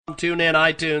TuneIn,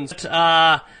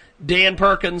 iTunes. Dan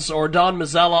Perkins or Don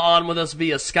Mazzella on with us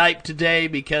via Skype today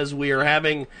because we are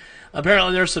having,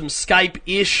 apparently there's some Skype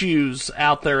issues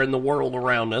out there in the world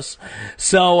around us.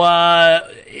 So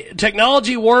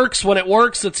technology works. When it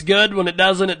works, it's good. When it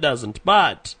doesn't, it doesn't.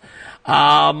 But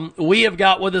we have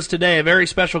got with us today a very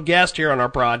special guest here on our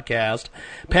podcast,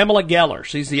 Pamela Geller.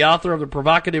 She's the author of the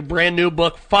provocative brand new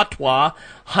book, FATWA,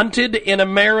 Hunted in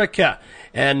America.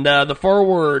 And the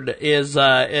foreword is,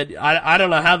 I don't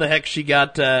know how the heck she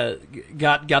got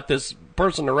this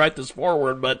person to write this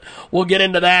foreword, but we'll get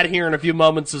into that here in a few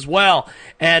moments as well.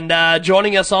 And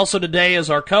joining us also today is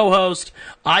our co-host,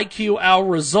 IQ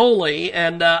Al-Rizzoli,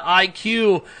 and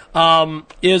IQ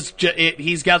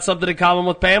he's got something in common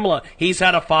with Pamela. He's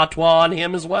had a fatwa on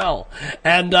him as well.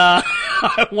 And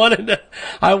I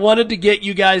wanted to get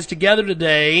you guys together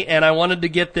today, and I wanted to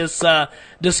get this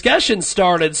discussion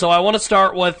started. So I want to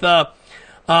start with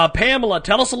Pamela,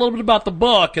 tell us a little bit about the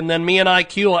book, and then me and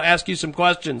IQ will ask you some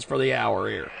questions for the hour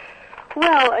here.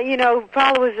 Well,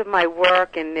 followers of my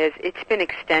work, and it's been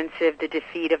extensive, the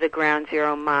defeat of the Ground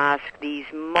Zero Mosque, these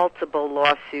multiple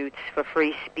lawsuits for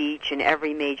free speech in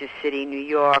every major city, New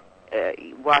York,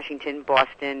 Washington,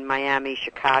 Boston, Miami,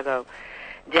 Chicago,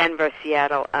 Denver,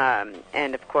 Seattle,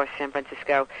 and of course San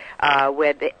Francisco,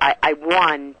 where I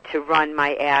won to run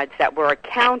my ads that were a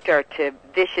counter to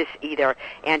vicious either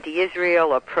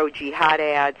anti-Israel or pro-jihad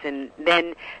ads, and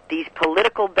then these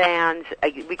political bans,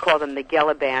 we call them the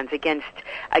Geller bans,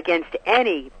 against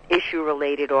any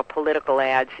issue-related or political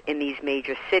ads in these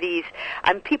major cities.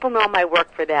 People know my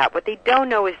work for that. What they don't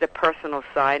know is the personal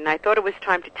side, and I thought it was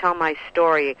time to tell my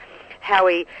story, how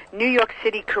a New York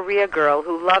City career girl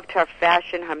who loved her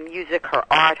fashion, her music, her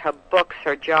art, her books,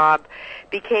 her job,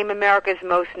 became America's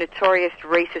most notorious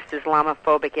racist,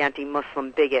 Islamophobic,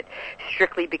 anti-Muslim bigot,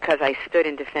 strictly because I stood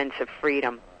in defense of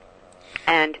freedom.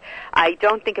 And I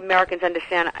don't think Americans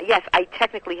understand. Yes, I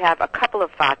technically have a couple of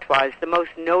fatwas. The most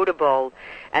notable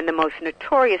and the most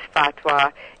notorious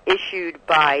fatwa issued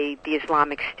by the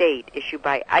Islamic State, issued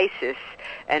by ISIS.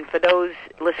 And for those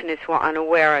listeners who are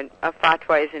unaware, a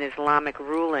fatwa is an Islamic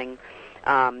ruling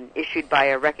issued by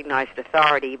a recognized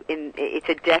authority. It's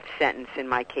a death sentence in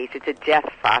my case. It's a death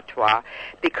fatwa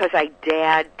because I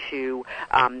dared to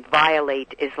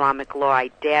violate Islamic law. I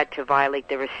dared to violate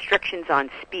the restrictions on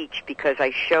speech because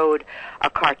I showed a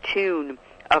cartoon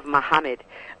of Muhammad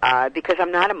because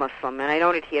I'm not a Muslim and I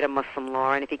don't adhere to Muslim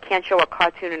law. And if you can't show a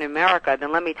cartoon in America,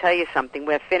 then let me tell you something.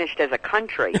 We're finished as a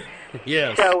country.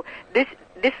 Yes. So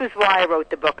this was why I wrote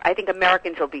the book. I think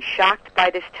Americans will be shocked by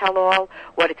this tell-all,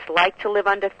 what it's like to live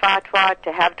under fatwa,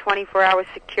 to have 24-hour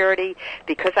security,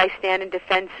 because I stand in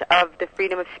defense of the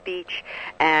freedom of speech,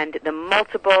 and the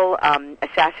multiple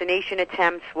assassination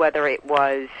attempts, whether it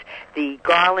was the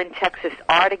Garland, Texas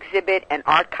art exhibit and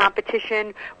art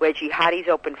competition where jihadis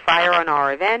opened fire on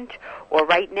our event, or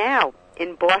right now,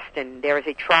 in Boston, there is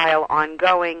a trial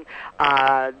ongoing.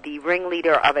 The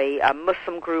ringleader of a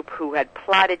Muslim group who had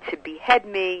plotted to behead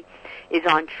me is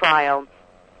on trial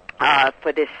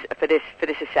for this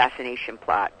assassination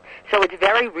plot. So it's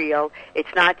very real. It's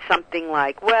not something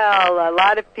like, well, a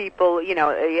lot of people, you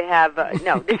have...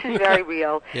 no, this is very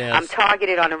real. Yes. I'm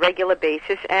targeted on a regular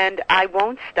basis, and I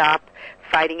won't stop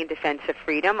fighting in defense of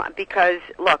freedom because,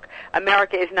 look,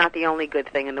 America is not the only good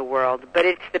thing in the world, but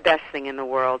it's the best thing in the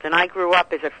world. And I grew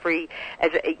up as a free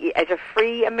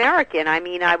American. I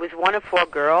mean, I was one of 4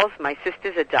 girls. My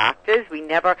sisters are doctors.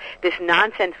 This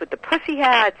nonsense with the pussy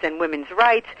hats and women's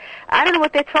rights, I don't know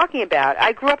what they're talking about.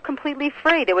 I grew up completely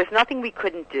free. There was nothing we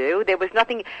couldn't do. There was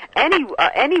nothing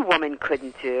any woman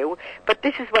couldn't do. But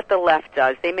this is what the left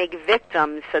does. They make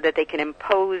victims so that they can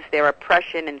impose their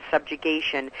oppression and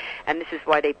subjugation. And this is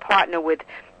why they partner with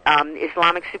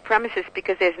Islamic supremacists,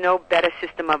 because there's no better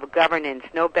system of governance,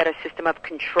 no better system of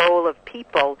control of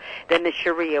people than the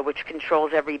Sharia, which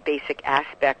controls every basic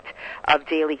aspect of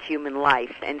daily human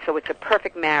life. And so it's a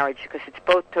perfect marriage because it's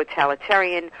both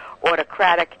totalitarian,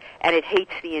 autocratic, and it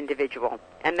hates the individual.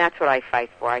 And that's what I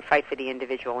fight for. I fight for the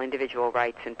individual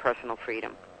rights and personal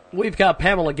freedom. We've got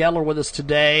Pamela Geller with us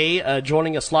today,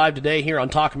 joining us live today here on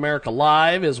Talk America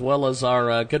Live, as well as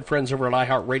our good friends over at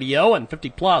iHeartRadio and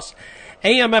 50-plus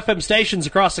AM/FM stations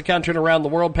across the country and around the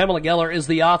world. Pamela Geller is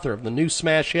the author of the new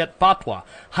smash hit, Fatwa,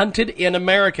 Hunted in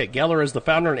America. Geller is the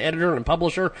founder and editor and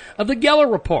publisher of the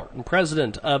Geller Report and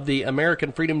president of the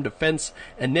American Freedom Defense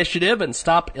Initiative and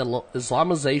Stop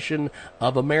Islamization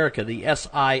of America, the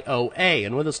SIOA.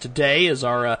 And with us today is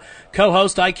our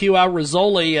co-host, IQ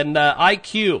Al-Rizzoli. And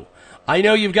IQ, I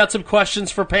know you've got some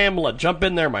questions for Pamela. Jump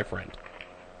in there, my friend.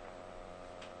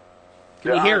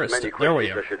 Can you hear us? Many There we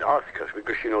questions are. I should ask us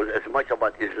because she knows as much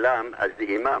about Islam as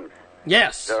the Imams.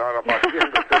 Yes. There are about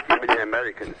 330 million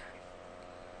Americans.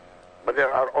 But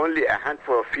there are only a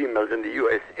handful of females in the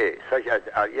USA, such as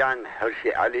Aryan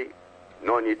Hershey Ali,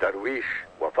 Noni Darwish,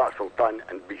 Wafa Sultan,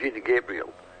 and Brigitte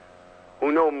Gabriel,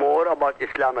 who know more about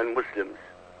Islam and Muslims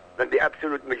than the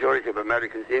absolute majority of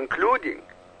Americans, including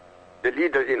the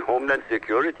leaders in Homeland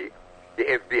Security, the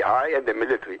FBI, and the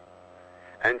military.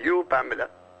 And you, Pamela,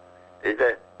 is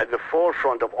at the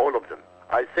forefront of all of them.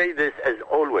 I say this, as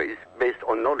always, based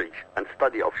on knowledge and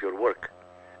study of your work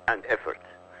and effort.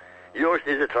 Yours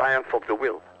is a triumph of the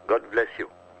will. God bless you.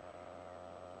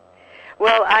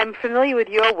 Well, I'm familiar with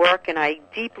your work, and I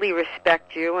deeply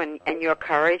respect you and your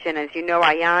courage. And as you know,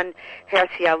 Aryan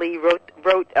Hersi Ali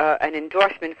wrote an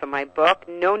endorsement for my book.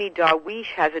 Noni Darwish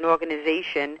has an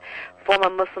organization, Former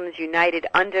Muslims United,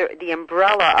 under the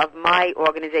umbrella of my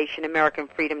organization, American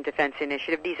Freedom Defense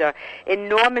Initiative. These are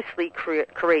enormously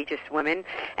courageous women.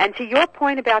 And to your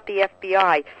point about the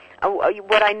FBI,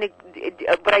 what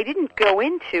I didn't go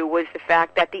into was the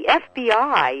fact that the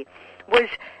FBI was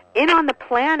in on the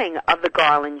planning of the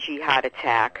Garland jihad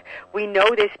attack. We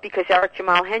know this because Eric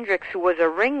Jamal Hendricks, who was a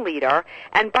ringleader,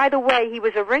 and by the way, he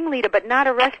was a ringleader but not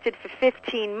arrested for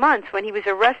 15 months. When he was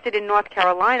arrested in North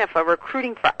Carolina for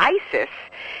recruiting for ISIS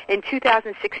in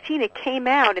 2016, it came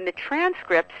out in the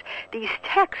transcripts, these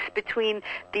texts between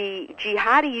the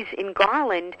jihadis in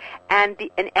Garland and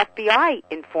an FBI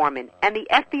informant. And the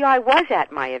FBI was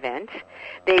at my event.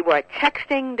 They were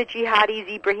texting the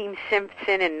jihadis, Ibrahim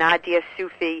Simpson and Nadia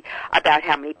Sufi, about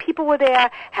how many people were there,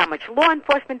 how much law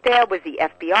enforcement there, was the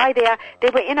FBI there.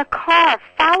 They were in a car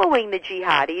following the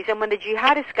jihadis, and when the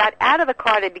jihadists got out of the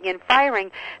car, they began firing.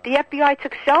 The FBI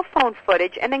took cell phone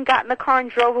footage and then got in the car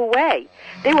and drove away.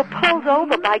 They were pulled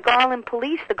over by Garland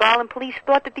police. The Garland police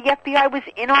thought that the FBI was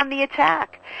in on the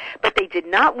attack, but they did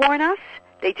not warn us.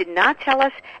 They did not tell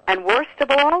us, and worst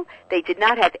of all, they did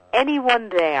not have anyone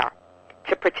there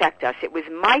to protect us. It was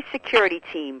my security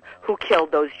team who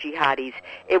killed those jihadis.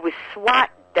 It was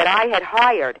SWAT that I had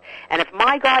hired. And if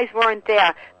my guys weren't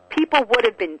there, people would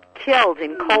have been killed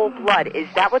in cold blood. Is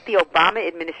that what the Obama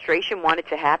administration wanted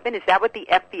to happen? Is that what the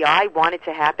FBI wanted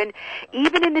to happen?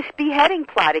 Even in this beheading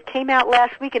plot, it came out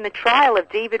last week in the trial of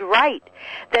David Wright,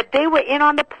 that they were in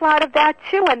on the plot of that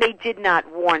too, and they did not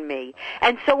warn me.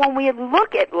 And so when we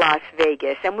look at Las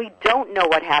Vegas, and we don't know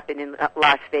what happened in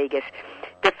Las Vegas,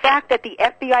 the fact that the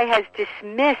FBI has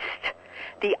dismissed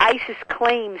the ISIS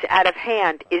claims out of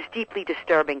hand is deeply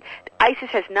disturbing. ISIS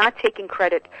has not taken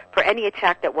credit for any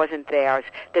attack that wasn't theirs.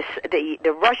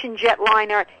 The Russian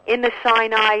jetliner in the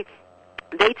Sinai,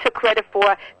 they took credit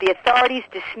for. The authorities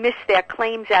dismissed their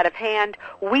claims out of hand.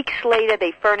 Weeks later,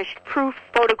 they furnished proof,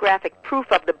 photographic proof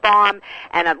of the bomb,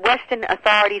 and Western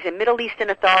authorities and Middle Eastern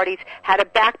authorities had to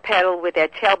backpedal with their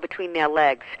tail between their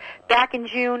legs. Back in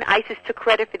June, ISIS took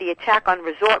credit for the attack on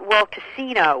Resort World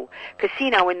Casino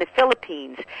in the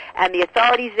Philippines, and the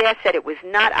authorities there said it was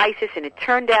not ISIS, and it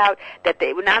turned out that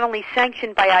they were not only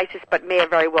sanctioned by ISIS, but may have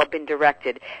very well been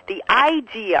directed. The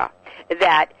idea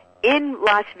that in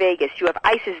Las Vegas, you have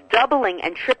ISIS doubling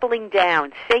and tripling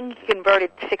down, saying he converted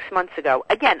 6 months ago.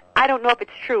 Again, I don't know if it's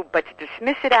true, but to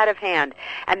dismiss it out of hand,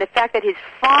 and the fact that his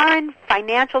foreign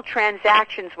financial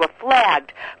transactions were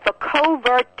flagged for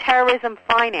covert terrorism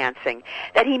financing,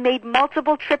 that he made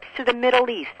multiple trips to the Middle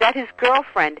East, that his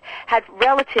girlfriend had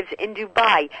relatives in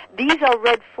Dubai. These are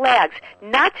red flags,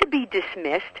 not to be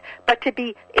dismissed, but to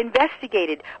be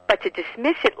investigated, but to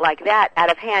dismiss it like that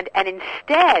out of hand, and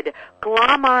instead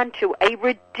glom on to a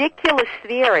ridiculous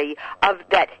theory of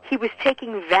that he was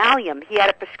taking Valium. He had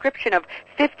a prescription of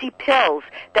 50 pills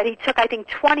that he took, I think,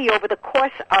 20 over the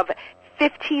course of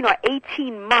 15 or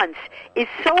 18 months is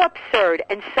so absurd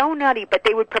and so nutty, but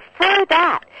they would prefer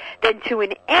that than to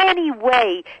in any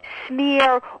way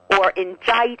smear or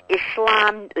indict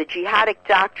Islam. The jihadic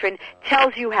doctrine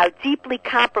tells you how deeply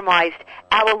compromised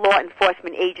our law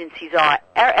enforcement agencies are.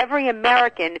 Every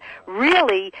American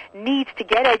really needs to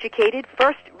get educated.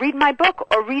 First, read my book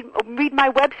or read my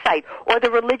website or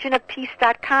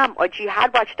thereligionofpeace.com or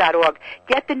jihadwatch.org.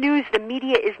 Get the news the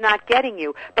media is not getting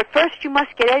you. But first you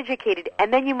must get educated,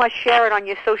 and then you must share it on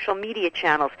your social media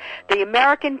channels. The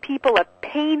American people are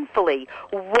painfully,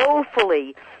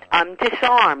 woefully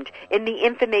disarmed in the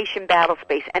information battle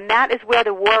space. And that is where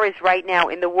the war is right now,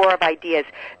 in the war of ideas.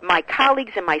 My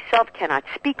colleagues and myself cannot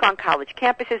speak on college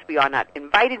campuses. We are not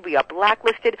invited. We are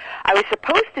blacklisted. I was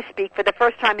supposed to speak for the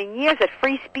first time in years at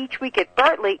Free Speech Week at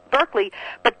Berkeley,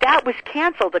 but that was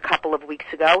canceled a couple of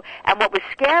weeks ago. And what was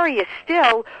scarier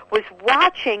still was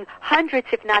watching hundreds,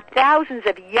 if not thousands,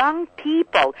 of young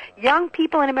people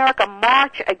in America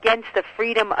march against the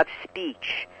freedom of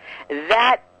speech.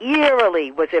 That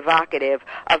eerily was evocative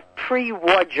of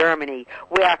pre-war Germany,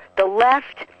 where the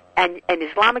left and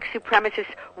Islamic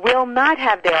supremacists will not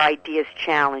have their ideas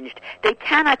challenged. They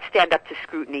cannot stand up to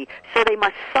scrutiny, so they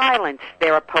must silence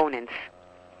their opponents.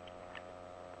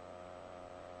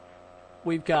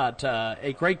 We've got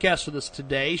a great guest with us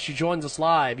today. She joins us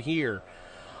live here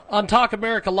on Talk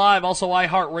America Live, also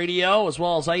iHeartRadio, as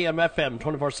well as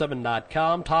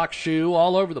AMFM247.com, TalkShoe,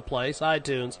 all over the place,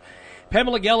 iTunes.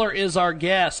 Pamela Geller is our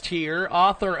guest here,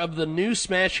 author of the new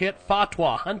smash hit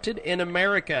FATWA, Hunted in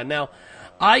America. Now,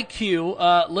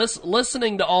 IQ,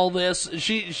 listening to all this,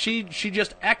 she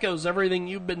just echoes everything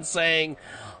you've been saying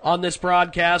on this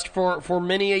broadcast for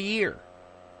many a year.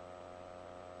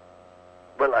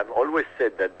 Well, I've always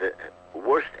said that the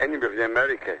worst enemy of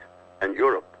America and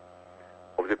Europe,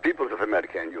 of the peoples of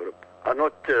America and Europe, are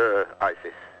not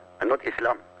ISIS and not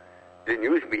Islam, the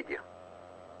news media.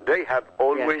 They have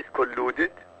always colluded.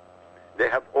 They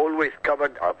have always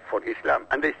covered up for Islam,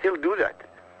 and they still do that.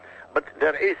 But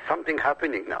there is something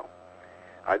happening now.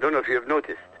 I don't know if you have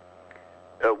noticed.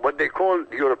 What they call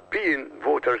European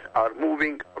voters are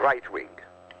moving right-wing.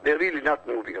 They're really not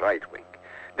moving right-wing.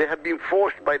 They have been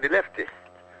forced by the leftists,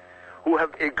 who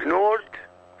have ignored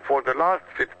for the last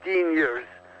 15 years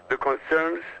the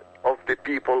concerns of the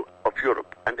people of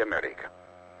Europe and America.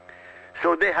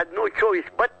 So they had no choice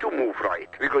but to move right,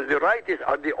 because the rightists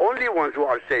are the only ones who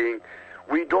are saying,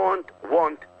 we don't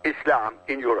want Islam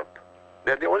in Europe.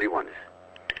 They're the only ones.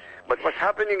 But what's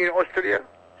happening in Austria,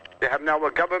 they have now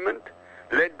a government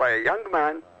led by a young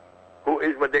man who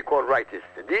is what they call rightist.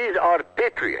 These are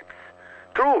patriots.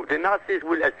 True, the Nazis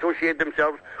will associate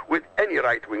themselves with any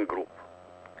right-wing group.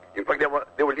 In fact,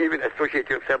 they will even associate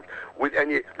themselves with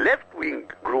any left-wing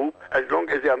group as long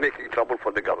as they are making trouble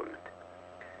for the government.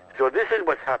 So this is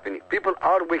what's happening. People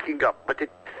are waking up, but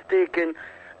it's taken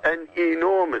an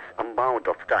enormous amount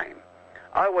of time.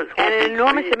 I was hoping an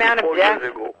enormous amount of death.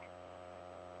 years ago.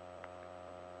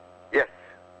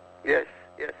 Yes.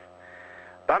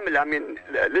 Pamela, I mean,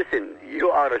 listen, you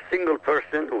are a single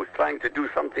person who's trying to do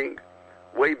something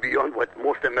way beyond what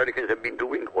most Americans have been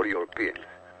doing, or Europeans.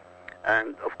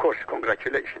 And, of course,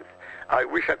 congratulations. I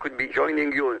wish I could be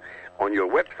joining you on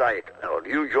your website, or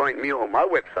you join me on my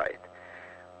website.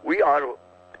 We are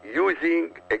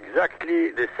using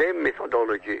exactly the same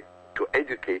methodology to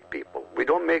educate people. We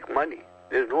don't make money.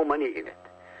 There's no money in it.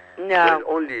 No. There's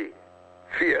only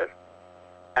fear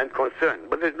and concern.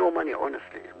 But there's no money,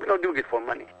 honestly. We're not doing it for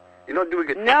money. You're not doing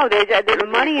it No, the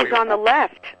money is on the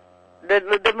left.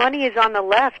 The money is on the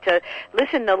left.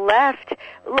 Listen, the left,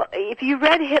 look, if you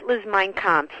read Hitler's Mein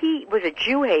Kampf, he was a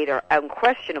Jew hater,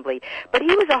 unquestionably, but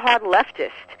he was a hard leftist.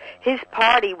 His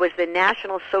party was the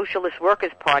National Socialist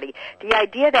Workers' Party. The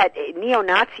idea that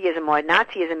neo-Nazism or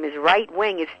Nazism is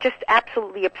right-wing is just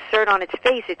absolutely absurd on its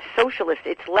face. It's socialist.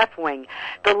 It's left-wing.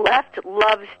 The left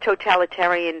loves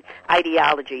totalitarian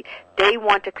ideology. They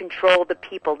want to control the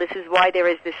people. This is why there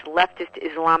is this leftist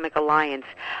Islamic alliance.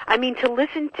 I mean, to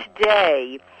listen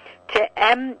today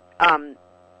to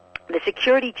the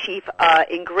security chief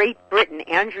in Great Britain,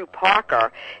 Andrew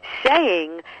Parker,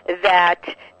 saying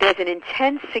that there's an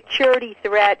intense security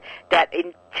threat, that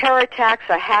terror attacks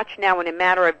are hatched now in a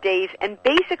matter of days, and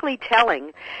basically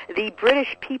telling the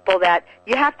British people that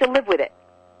you have to live with it.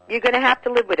 You're going to have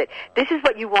to live with it. This is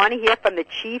what you want to hear from the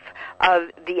chief of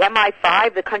the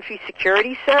MI5, the country's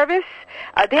security service.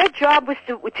 Their job was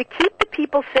to keep the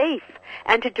people safe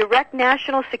and to direct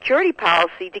national security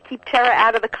policy to keep terror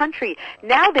out of the country.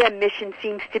 Now their mission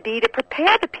seems to be to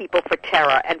prepare the people for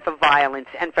terror and for violence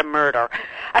and for murder.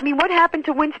 I mean, what happened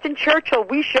to Winston Churchill?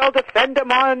 We shall defend them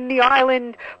on the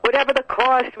island, whatever the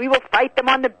cost. We will fight them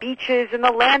on the beaches and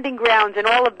the landing grounds and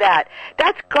all of that.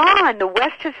 That's gone. The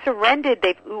West has surrendered.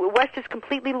 The West has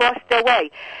completely lost their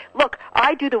way. Look,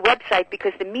 I do the website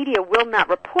because the media will not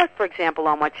report, for example,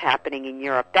 on what's happening in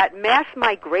Europe. That mass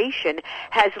migration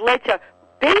has led to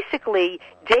basically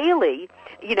daily,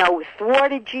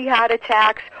 thwarted jihad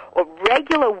attacks or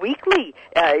regular weekly,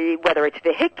 whether it's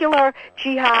vehicular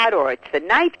jihad or it's the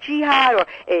knife jihad or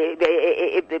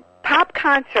pop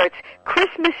concerts,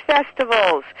 Christmas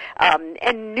festivals,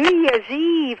 and New Year's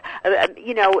Eve,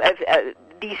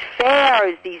 these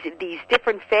fairs, these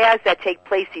different fairs that take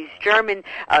place, these German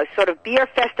sort of beer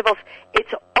festivals,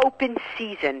 it's open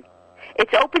season.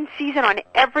 It's open season on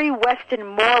every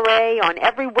Western moray, on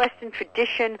every Western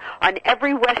tradition, on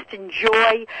every Western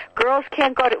joy. Girls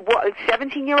can't go to,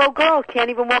 17-year-old girls can't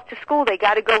even walk to school. They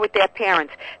got to go with their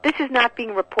parents. This is not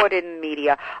being reported in the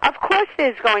media. Of course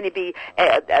there's going to be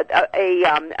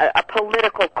a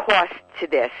political cost to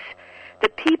this. The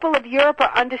people of Europe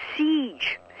are under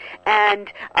siege, and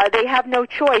they have no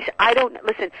choice.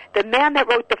 Listen, the man that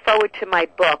wrote the foreword to my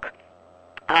book,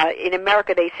 in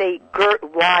America, they say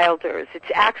Gert Wilders.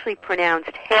 It's actually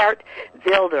pronounced Geert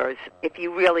Wilders, if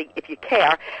you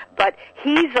care. But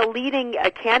he's a leading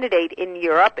candidate in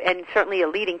Europe, and certainly a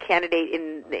leading candidate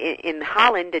in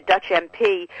Holland, a Dutch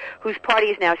MP, whose party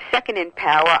is now second in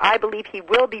power. I believe he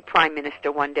will be prime minister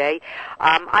one day.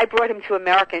 I brought him to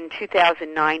America in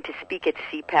 2009 to speak at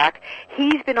CPAC.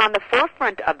 He's been on the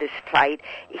forefront of this fight.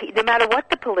 No matter what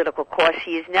the political cost,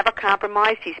 he has never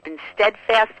compromised. He's been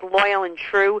steadfast, loyal, and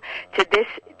true to this,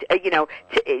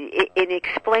 in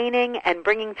explaining and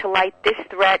bringing to light this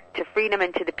threat to freedom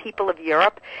and to the people of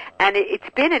Europe. And it's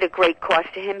been at a great cost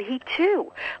to him. He,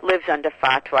 too, lives under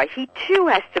FATWA. He, too,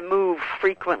 has to move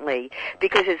frequently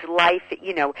because his life,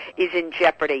 is in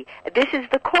jeopardy. This is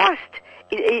the cost.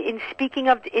 In speaking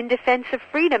of in defense of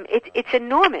freedom, it's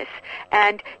enormous.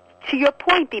 And to your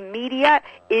point, the media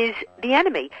is the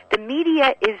enemy. The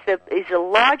media is the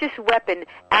largest weapon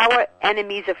our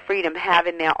enemies of freedom have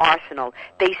in their arsenal.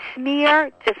 They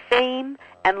smear, defame,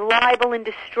 and libel and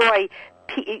destroy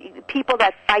people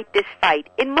that fight this fight.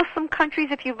 In Muslim countries,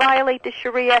 if you violate the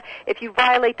Sharia, if you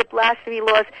violate the blasphemy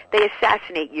laws, they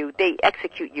assassinate you. They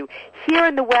execute you. Here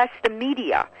in the West, the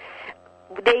media,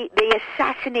 they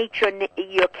assassinate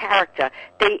your character.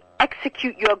 They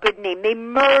execute your good name. They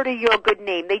murder your good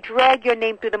name. They drag your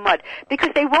name through the mud because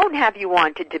they won't have you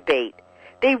on to debate.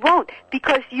 They won't,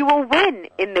 because you will win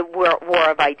in the war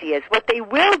of ideas. What they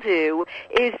will do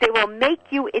is they will make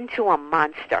you into a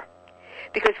monster.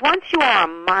 Because once you are a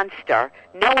monster,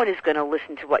 no one is going to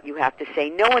listen to what you have to say.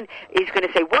 No one is going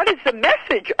to say, what is the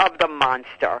message of the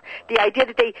monster? The idea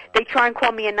that they try and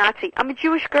call me a Nazi. I'm a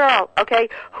Jewish girl, okay,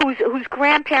 whose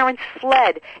grandparents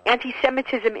fled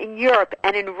anti-Semitism in Europe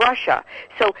and in Russia.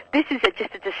 So this is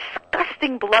just a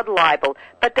disgusting blood libel.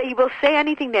 But they will say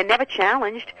anything. They're never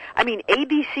challenged. I mean,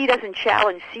 ABC doesn't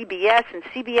challenge CBS, and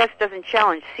CBS doesn't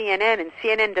challenge CNN, and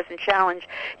CNN doesn't challenge,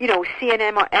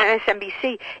 CNN or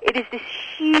MSNBC. It is this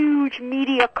huge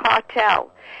media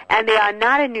cartel, and they are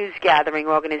not a news-gathering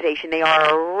organization. They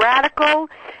are a radical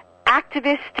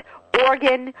activist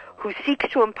organ who seeks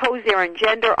to impose their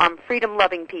agenda on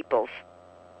freedom-loving peoples.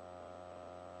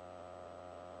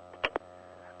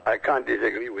 I can't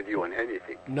disagree with you on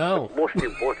anything. No. But most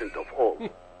important of all,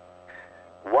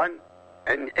 one,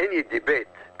 in any debate,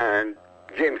 and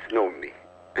James knows me,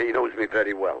 he knows me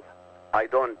very well, I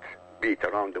don't beat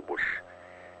around the bush.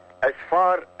 As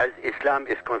far as Islam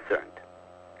is concerned,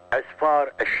 as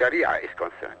far as Sharia is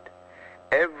concerned,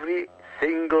 every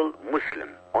single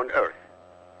Muslim on earth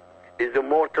is the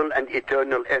mortal and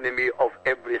eternal enemy of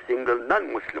every single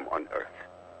non-Muslim on earth.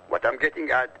 What I'm getting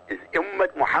at is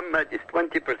Ummah Muhammad is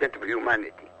 20% of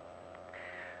humanity.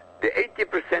 The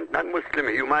 80% non-Muslim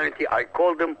humanity, I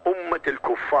call them Ummat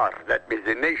al-Kuffar, that means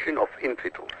the nation of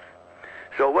infidels.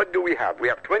 So what do we have? We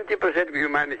have 20% of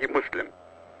humanity Muslim.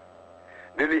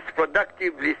 The least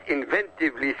productive, least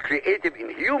inventive, least creative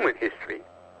in human history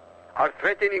are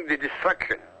threatening the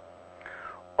destruction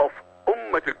of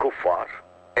Ummat al-Kuffar,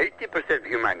 80% of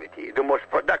humanity, the most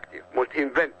productive, most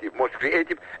inventive, most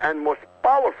creative, and most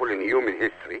powerful in human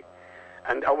history.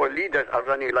 And our leaders are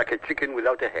running like a chicken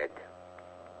without a head.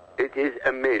 It is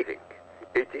amazing.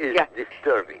 It is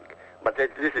disturbing. But this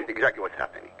is exactly what's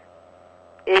happening.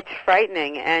 It's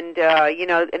frightening, and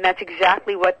and that's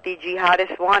exactly what the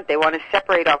jihadists want. They want to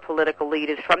separate our political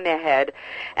leaders from their head,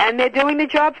 and they're doing the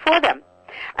job for them.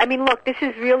 I mean, look, this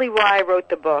is really why I wrote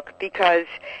the book, because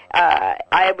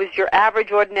I was your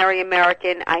average, ordinary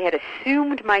American. I had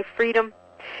assumed my freedom.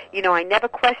 I never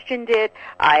questioned it.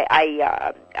 And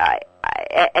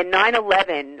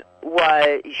 9/11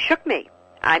 shook me.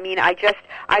 I mean, I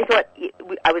thought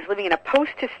I was living in a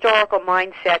post-historical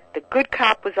mindset. The good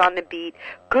cop was on the beat.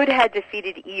 Good had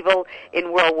defeated evil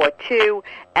in World War II,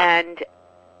 and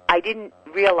I didn't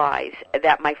realize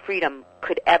that my freedom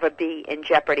could ever be in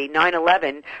jeopardy.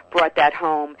 9/11 brought that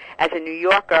home. As a New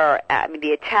Yorker, I mean,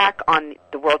 the attack on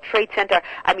the World Trade Center.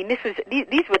 I mean, this was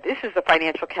the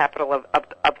financial capital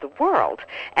of the world,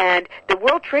 and the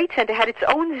World Trade Center had its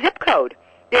own zip code.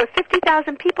 There are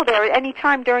 50,000 people there at any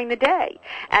time during the day,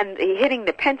 and hitting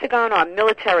the Pentagon or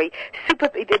military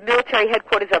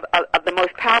headquarters of the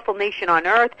most powerful nation on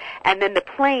earth, and then the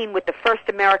plane with the first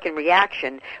American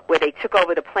reaction, where they took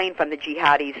over the plane from the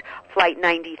jihadis, Flight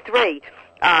 93.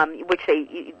 Which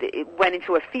they went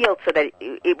into a field so that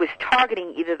it was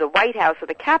targeting either the White House or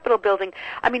the Capitol building.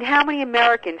 I mean, how many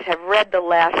Americans have read the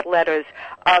last letters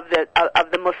of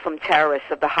the Muslim terrorists,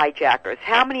 of the hijackers?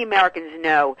 How many Americans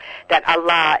know that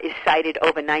Allah is cited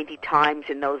over 90 times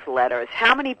in those letters?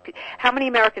 How many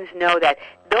Americans know that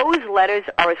those letters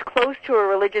are as close to a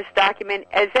religious document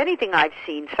as anything I've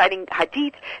seen, citing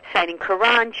hadith, citing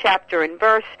Quran, chapter and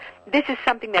verse? This is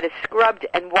something that is scrubbed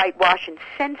and whitewashed and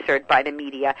censored by the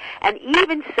media. And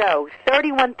even so,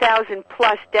 31,000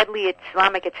 plus deadly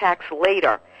Islamic attacks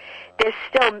later, they're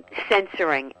still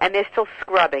censoring and they're still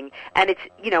scrubbing. And it's,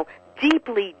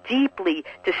 deeply, deeply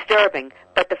disturbing.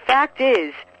 But the fact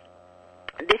is,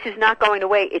 this is not going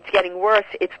away. It's getting worse.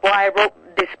 It's why I wrote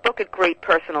this book at great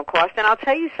personal cost. And I'll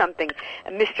tell you something,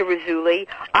 Mr. Rasooli,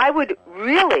 I would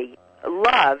really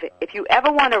love, if you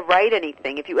ever want to write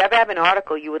anything, if you ever have an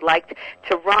article you would like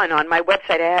to run on my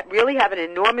website. I really have an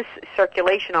enormous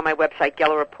circulation on my website,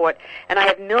 Geller Report, and I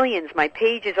have millions. My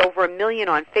page is over 1 million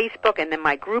on Facebook, and then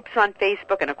my group's on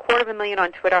Facebook, and 250,000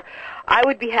 on Twitter. I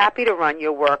would be happy to run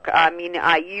your work. I mean,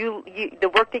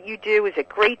 the work that you do is at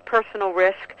great personal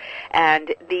risk,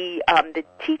 and the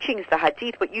teachings, the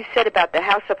hadith, what you said about the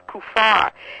house of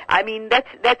Kufar, I mean, that's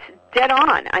dead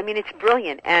on. I mean, it's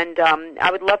brilliant, and I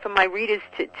would love for my readers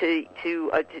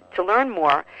to learn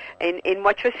more in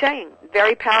what you're saying.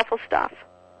 Very powerful stuff.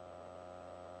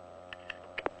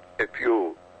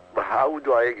 How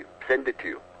do I send it to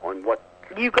you? On what?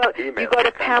 You go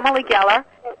to Pamela Geller.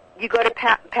 You go to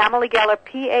Pamela Geller,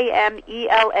 PAMELAGELLER.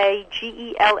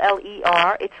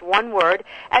 It's one word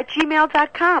at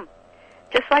gmail.com.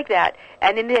 Just like that.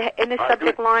 And in the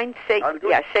subject line, say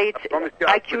it's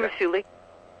IQ Rasooli.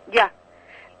 Yeah.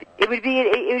 It would be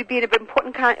an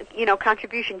important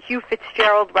contribution. Hugh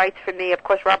Fitzgerald writes for me. Of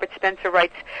course, Robert Spencer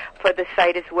writes for the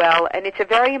site as well. And it's a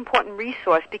very important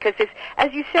resource because,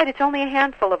 as you said, it's only a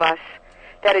handful of us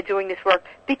that are doing this work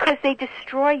because they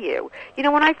destroy you.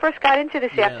 When I first got into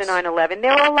this after 9/11,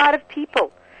 there were a lot of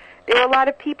people. There were a lot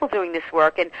of people doing this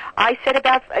work, and I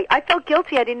felt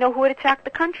guilty. I didn't know who had attacked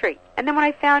the country. And then when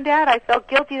I found out, I felt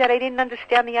guilty that I didn't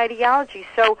understand the ideology.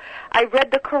 So I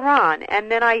read the Quran,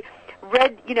 and then I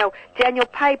read, Daniel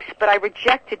Pipes, but I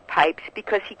rejected Pipes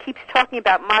because he keeps talking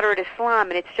about moderate Islam,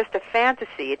 and it's just a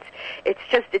fantasy. It's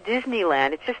just a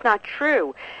Disneyland. It's just not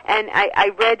true. And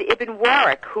I read Ibn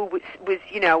Warwick, who was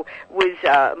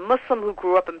a Muslim who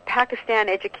grew up in Pakistan,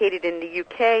 educated in the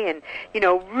UK, and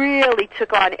really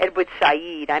took on Edward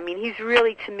Said. I mean, he's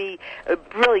really, to me, a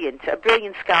brilliant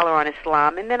scholar on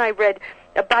Islam. And then I read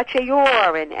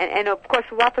Bachayor and of course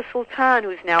Wafa Sultan,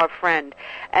 who's now a friend.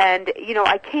 And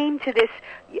I came to this.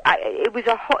 It was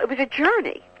a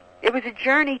journey. It was a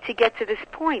journey to get to this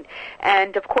point.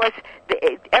 And of course,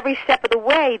 every step of the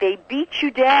way, they beat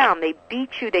you down. They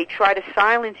beat you. They try to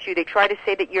silence you. They try to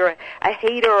say that you're a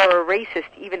hater or a racist,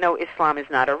 even though Islam is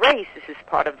not a race. This is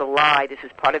part of the lie. This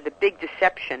is part of the big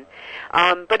deception.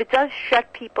 But it does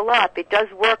shut people up. It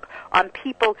does work on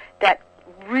people that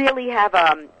really have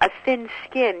a thin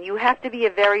skin. You have to be a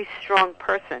very strong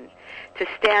person to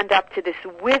stand up to this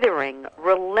withering,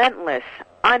 relentless,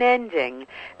 unending,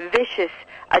 vicious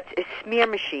a smear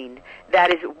machine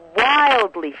that is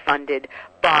wildly funded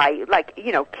by,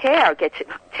 CARE gets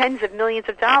tens of millions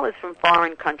of dollars from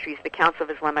foreign countries, the Council of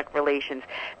Islamic Relations.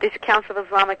 This Council of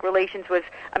Islamic Relations was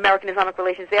American Islamic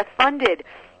Relations. They're funded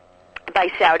by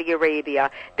Saudi Arabia.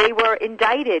 They were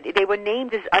indicted. They were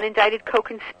named as unindicted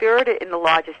co-conspirator in the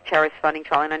largest terrorist funding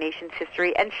trial in our nation's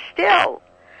history, and still,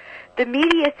 the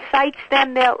media cites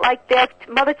them like they're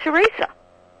Mother Teresa.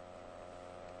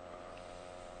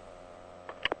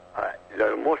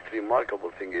 The most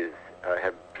remarkable thing is, I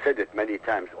have said it many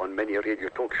times on many radio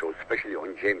talk shows, especially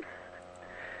on James,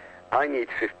 I need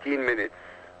 15 minutes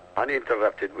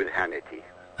uninterrupted with Hannity.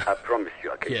 I promise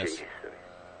you I can change history.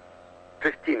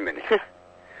 15 minutes.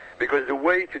 Because the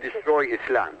way to destroy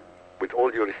Islam, with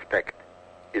all due respect,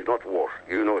 is not war.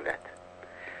 You know that.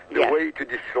 The way to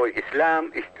destroy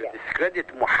Islam is to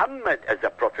discredit Muhammad as a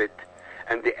prophet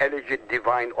and the alleged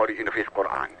divine origin of his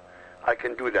Quran. I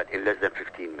can do that in less than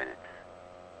 15 minutes.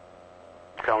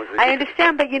 Sounds ridiculous. I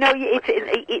understand, but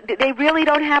they really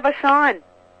don't have us on,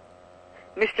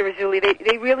 Mr. Rasooli.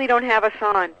 They really don't have us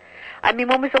on. I mean,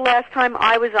 when was the last time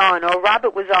I was on, or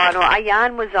Robert was on, or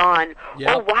Ayan was on,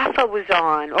 or Wafa was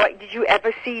on, or did you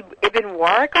ever see Ibn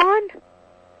Warwick on?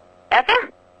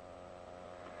 Ever?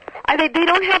 They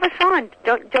don't have us on.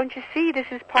 Don't you see? This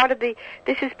is part of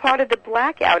the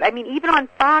blackout. I mean, even on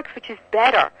Fox, which is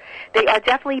better, they are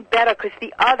definitely better because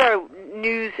the other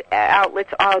news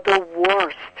outlets are the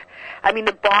worst. I mean,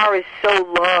 the bar is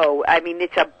so low. I mean,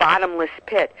 it's a bottomless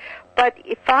pit. But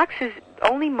Fox is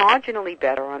only marginally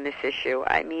better on this issue.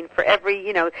 I mean, for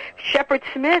every, Shepard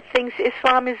Smith thinks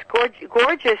Islam is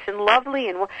gorgeous and lovely,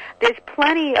 and there's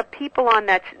plenty of people on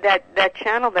that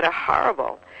channel that are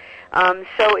horrible.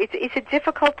 So it's a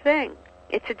difficult thing.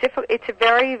 It's a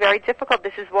very, very difficult.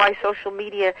 This is why social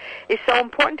media is so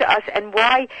important to us, and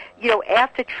why,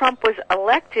 after Trump was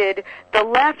elected, the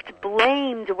left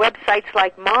blamed websites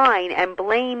like mine and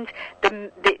blamed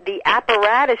the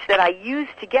apparatus that I use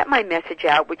to get my message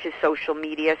out, which is social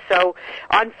media. So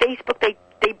on Facebook, they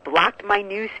blocked my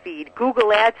news feed.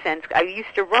 Google AdSense, I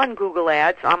used to run Google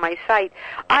Ads on my site.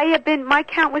 My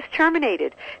account was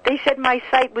terminated. They said my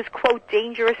site was, quote,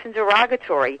 dangerous and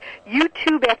derogatory.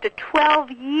 YouTube, after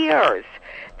 12 years,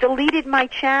 deleted my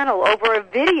channel over a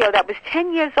video that was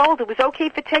 10 years old. It was okay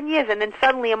for 10 years, and then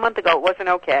suddenly a month ago it wasn't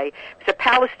okay. It was a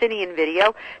Palestinian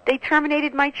video. They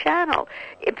terminated my channel.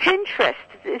 Pinterest,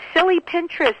 silly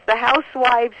Pinterest, the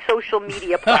housewives' social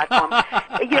media platform,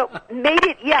 made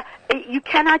it, you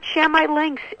cannot share my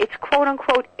links. It's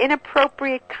quote-unquote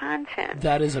inappropriate content.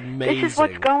 That is amazing. This is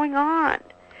what's going on.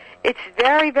 It's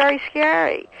very, very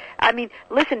scary. I mean,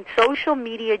 listen, social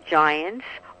media giants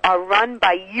are run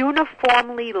by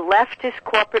uniformly leftist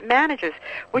corporate managers,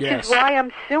 which is why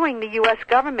I'm suing the U.S.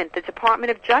 government, the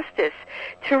Department of Justice,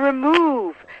 to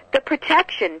remove the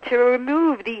protection, to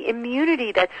remove the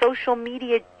immunity that social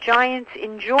media giants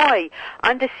enjoy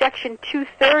under Section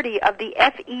 230 of the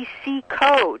FEC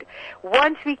Code.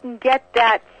 Once we can get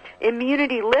that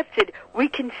immunity lifted, we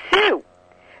can sue,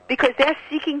 because they're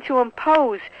seeking to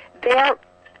impose their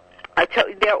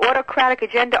autocratic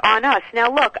agenda on us.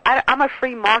 Now, look, I'm a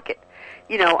free market.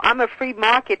 I'm a free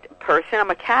market person.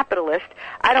 I'm a capitalist.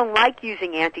 I don't like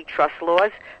using antitrust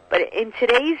laws. But in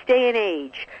today's day and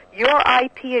age, your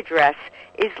IP address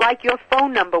is like your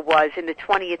phone number was in the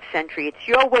 20th century. It's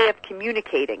your way of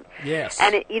communicating. Yes.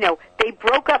 And, they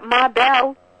broke up Ma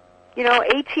Bell.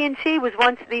 AT&T was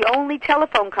once the only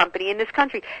telephone company in this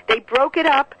country. They broke it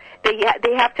up.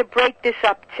 They have to break this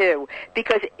up too,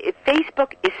 because if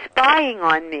Facebook is spying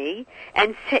on me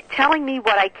and telling me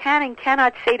what I can and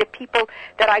cannot say to people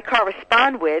that I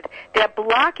correspond with. They're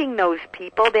blocking those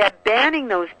people. They're banning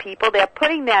those people. They're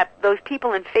putting those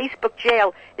people in Facebook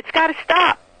jail. It's got to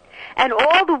stop. And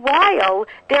all the while,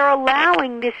 they're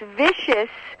allowing this vicious,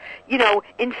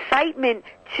 incitement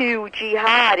to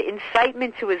jihad,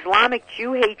 incitement to Islamic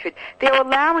Jew hatred. They're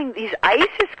allowing these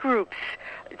ISIS groups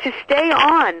to stay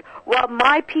on while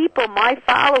my people, my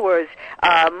followers,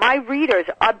 my readers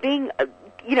are being,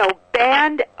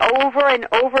 banned over and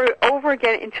over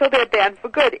again until they're banned for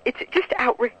good. It's just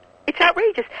outrageous. It's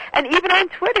outrageous. And even on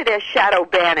Twitter, they're shadow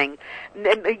banning.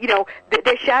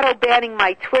 They're shadow banning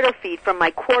my Twitter feed from my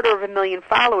 250,000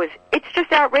 followers. It's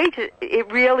just outrageous. It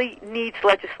really needs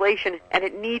legislation, and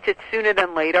it needs it sooner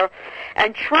than later.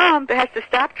 And Trump has to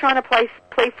stop trying to play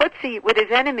footsie with his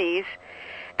enemies,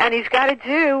 and he's got to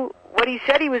do what he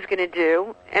said he was going to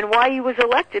do and why he was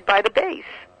elected by the base.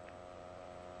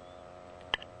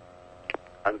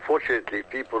 Unfortunately,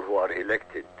 people who are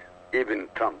elected, even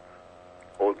Trump,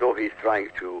 although he's trying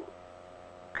to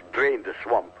drain the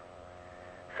swamp,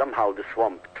 somehow the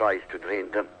swamp tries to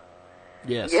drain them.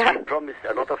 Yes. Yeah. He promised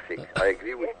a lot of things. I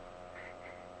agree with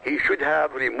you. He should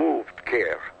have removed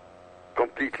care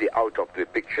completely out of the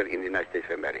picture in the United States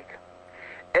of America.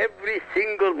 Every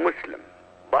single Muslim,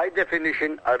 by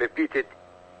definition, I repeat it,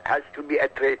 has to be a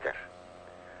traitor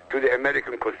to the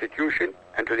American Constitution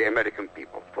and to the American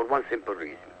people for one simple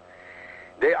reason.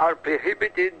 They are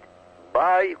prohibited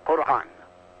by Quran.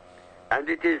 And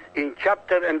it is in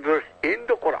chapter and verse in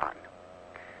the Quran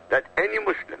that any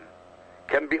Muslim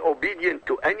can be obedient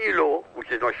to any law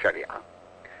which is not Sharia,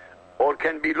 or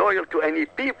can be loyal to any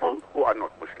people who are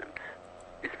not Muslims.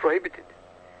 It's prohibited.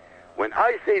 When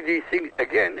I say these things,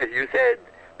 again, as you said,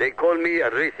 they call me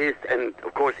a racist, and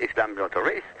of course Islam is not a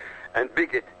race, and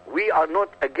bigot. We are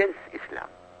not against Islam.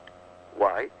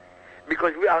 Why?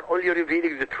 Because we are only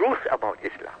revealing the truth about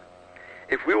Islam.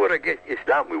 If we were against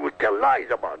Islam, we would tell lies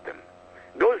about them.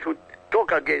 Those who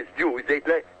talk against Jews, they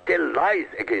tell lies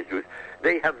against Jews.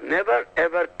 They have never,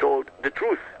 ever told the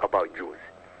truth about Jews.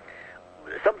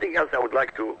 Something else I would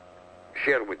like to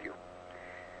share with you.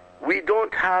 We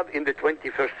don't have in the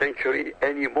 21st century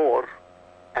any more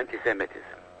anti-Semitism.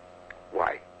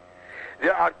 Why?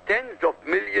 There are tens of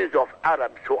millions of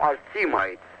Arabs who are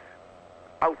Semites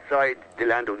outside the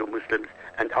land of the Muslims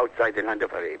and outside the land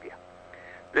of Arabia.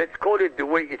 let's call it the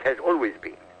way it has always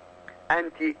been,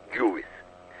 anti-Jews.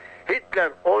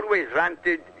 Hitler always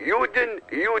ranted, Juden,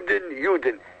 Juden,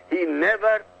 Juden. He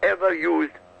never, ever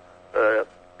used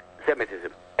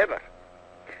Semitism, ever.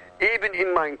 Even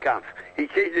in Mein Kampf. He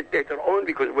changed it later on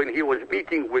because when he was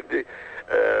meeting with the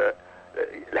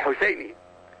Husseini,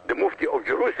 the Mufti of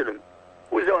Jerusalem,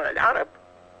 who's an Arab,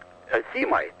 a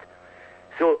Semite.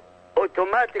 So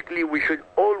automatically we should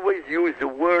always use the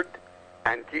word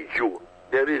anti-Jew.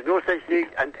 There is no such thing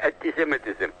as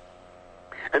anti-Semitism.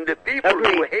 And the people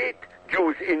who hate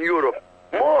Jews in Europe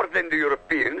more than the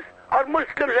Europeans are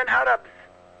Muslims and Arabs.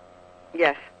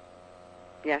 Yes.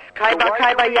 Yes. Kaiba,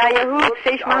 Kaiba, Ya Yahud,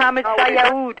 Sheikh Mohammed, Sa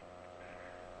Yahud.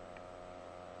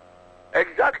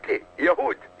 Exactly.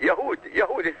 Yahud, Yahud,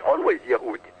 Yahud. It's always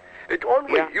Yahud. It's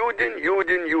always Juden,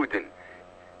 Juden, Juden.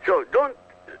 So don't,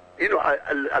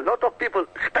 a lot of people,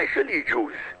 especially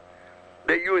Jews,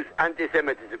 they use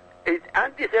anti-Semitism. Is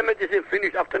anti-Semitism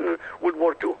finished after World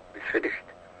War II? It's finished.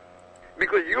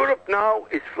 Because Europe now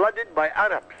is flooded by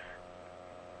Arabs,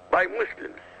 by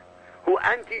Muslims, who are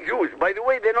anti-Jews. By the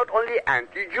way, they're not only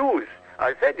anti-Jews.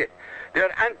 I said it.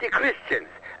 They're anti-Christians,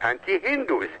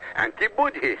 anti-Hindus,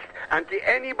 anti-Buddhists,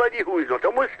 anti-anybody who is not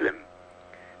a Muslim.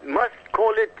 Must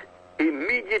call it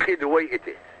immediately the way it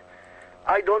is.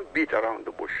 I don't beat around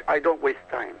the bush. I don't waste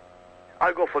time.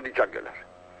 I go for the jugular.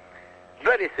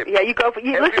 Very simple. Yeah, you go for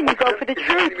you go for the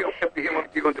truth.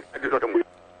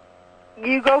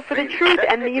 You go for the truth,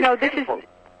 and this is.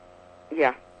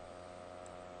 Yeah.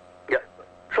 Yeah.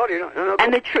 Sorry, no.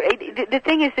 And the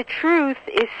thing is, the truth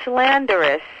is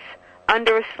slanderous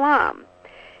under Islam.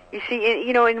 You see,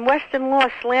 in Western law,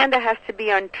 slander has to be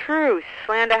untrue.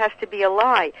 Slander has to be a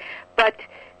lie. But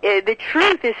the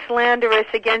truth is slanderous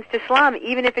against Islam,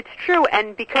 even if it's true.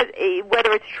 And because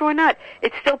whether it's true or not,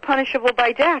 it's still punishable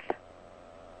by death.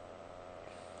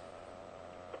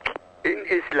 In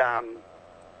Islam,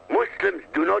 Muslims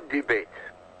do not debate.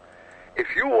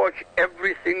 If you watch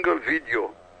every single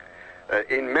video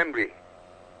in memory,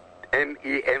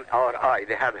 MEMRI,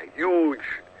 they have a huge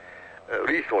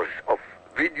resource of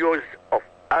videos of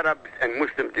Arabs and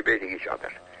Muslims debating each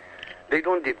other. They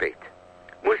don't debate.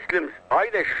 Muslims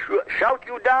either shout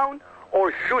you down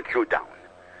or shoot you down.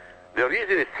 The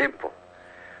reason is simple.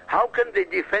 How can they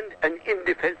defend an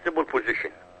indefensible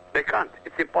position? They can't.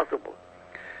 It's impossible.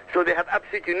 So they have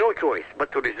absolutely no choice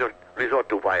but to resort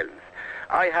to violence.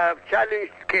 I have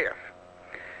challenged CARE.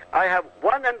 I have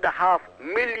 $1.5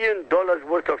 million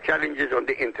worth of challenges on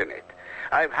the internet.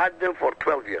 I've had them for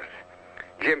 12 years.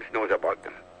 James knows about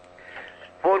them.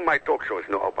 All my talk shows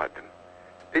know about them.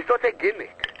 It's not a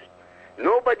gimmick.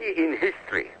 Nobody in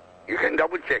history, you can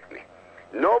double check me,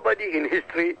 nobody in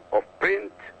history of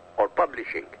print or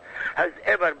publishing has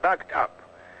ever backed up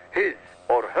his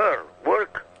or her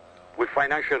work with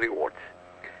financial rewards.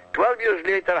 12 years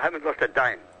later, I haven't lost a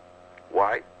dime.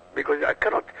 Why? Because I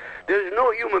cannot. There is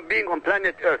no human being on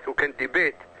planet Earth who can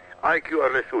debate IQ or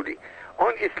Rasuli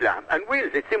on Islam and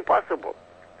wills. It's impossible.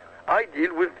 I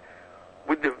deal with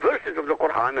the verses of the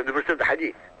Quran and the verses of the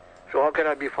Hadith. So how can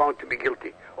I be found to be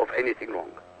guilty of anything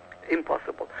wrong?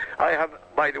 Impossible.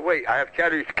 By the way, I have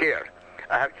challenged CARE.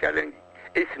 I have challenged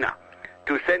ISNA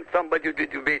to send somebody to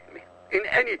debate me in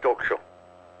any talk show.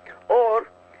 Or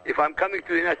if I'm coming to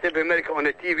the United States of America on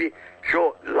a TV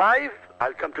show live,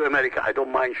 I'll come to America. I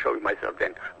don't mind showing myself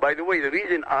then. By the way, the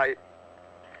reason I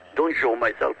don't show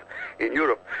myself in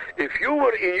Europe, if you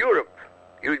were in Europe,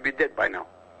 you would be dead by now.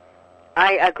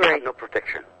 I agree. You have no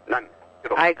protection. None.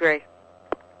 I agree.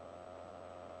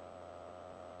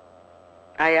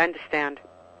 I understand.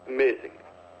 Amazing.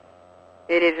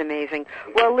 It is amazing.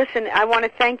 Well, listen, I want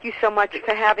to thank you so much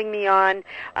for having me on.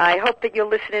 I hope that your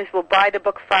listeners will buy the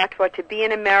book Fatwa, To Be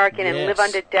an American and Live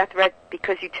Under Death Threat,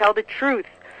 because you tell the truth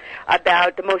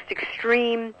about the most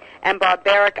extreme and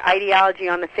barbaric ideology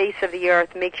on the face of the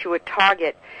earth, makes you a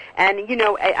target. And, I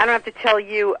don't have to tell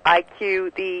you,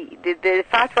 IQ, the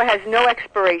Fatwa has no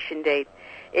expiration date.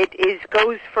 It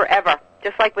goes forever.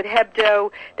 Just like with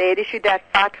Hebdo, they had issued that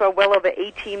Fatwa well over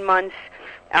 18 months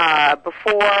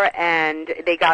before, and they got